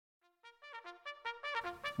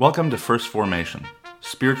Welcome to First Formation,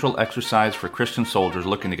 spiritual exercise for Christian soldiers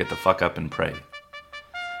looking to get the fuck up and pray.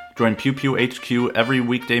 Join Pew Pew HQ every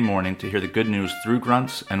weekday morning to hear the good news through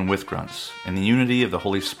grunts and with grunts, in the unity of the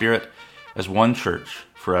Holy Spirit as one church,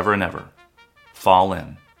 forever and ever. Fall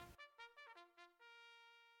in.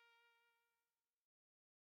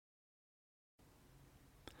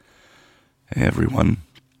 Hey everyone.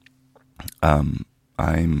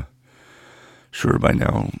 I'm sure by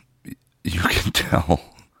now you can tell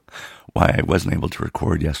why I wasn't able to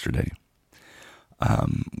record yesterday.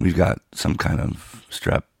 We've got some kind of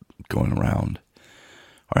strep going around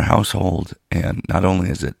our household, and not only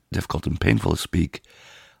is it difficult and painful to speak,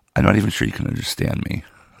 I'm not even sure you can understand me.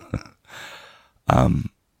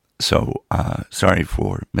 So sorry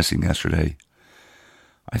for missing yesterday.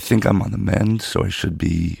 I think I'm on the mend, so I should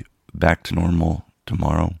be back to normal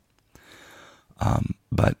tomorrow.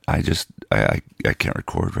 But I can't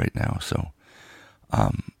record right now, so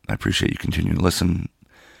I appreciate you continuing to listen.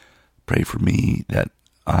 Pray for me that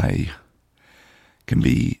I can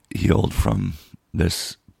be healed from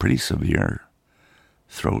this pretty severe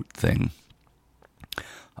throat thing.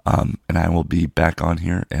 And I will be back on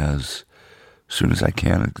here as soon as I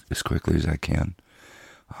can, as quickly as I can.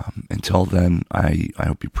 Until then, I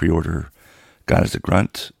hope you pre-order God is a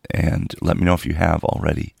Grunt, and let me know if you have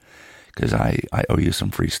already, because I owe you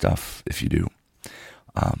some free stuff if you do.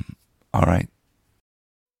 All right.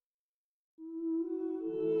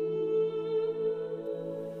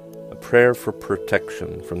 A prayer for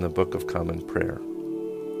protection from the Book of Common Prayer.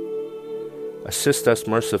 Assist us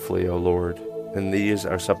mercifully, O Lord, in these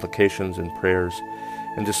our supplications and prayers,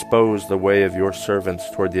 and dispose the way of your servants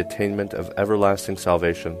toward the attainment of everlasting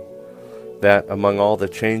salvation, that among all the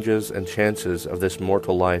changes and chances of this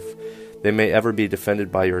mortal life, they may ever be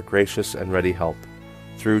defended by your gracious and ready help.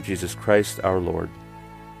 Through Jesus Christ our Lord.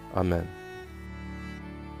 Amen.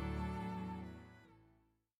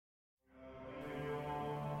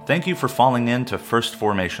 Thank you for falling in to First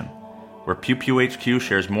Formation, where Pew Pew HQ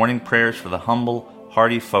shares morning prayers for the humble,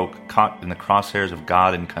 hardy folk caught in the crosshairs of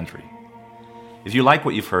God and country. If you like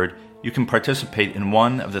what you've heard, you can participate in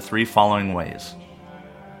one of the three following ways.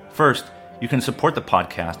 First, you can support the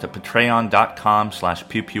podcast at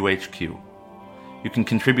patreon.com/pewpewhq. You can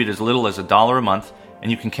contribute as little as $1 a month,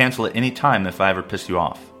 and you can cancel at any time if I ever piss you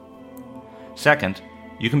off. Second,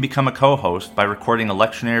 you can become a co-host by recording a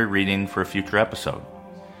lectionary reading for a future episode.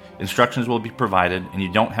 Instructions will be provided, and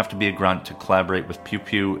you don't have to be a grunt to collaborate with Pew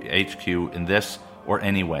Pew HQ in this or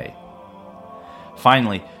any way.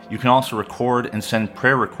 Finally, you can also record and send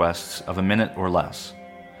prayer requests of a minute or less.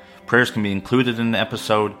 Prayers can be included in the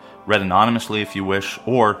episode, read anonymously if you wish,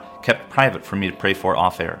 or kept private for me to pray for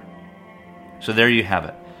off-air. So there you have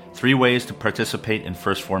it, 3 ways to participate in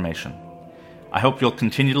First Formation. I hope you'll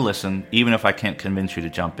continue to listen, even if I can't convince you to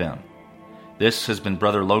jump in. This has been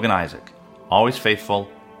Brother Logan Isaac, always faithful,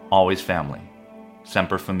 always family.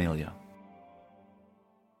 Semper Familia.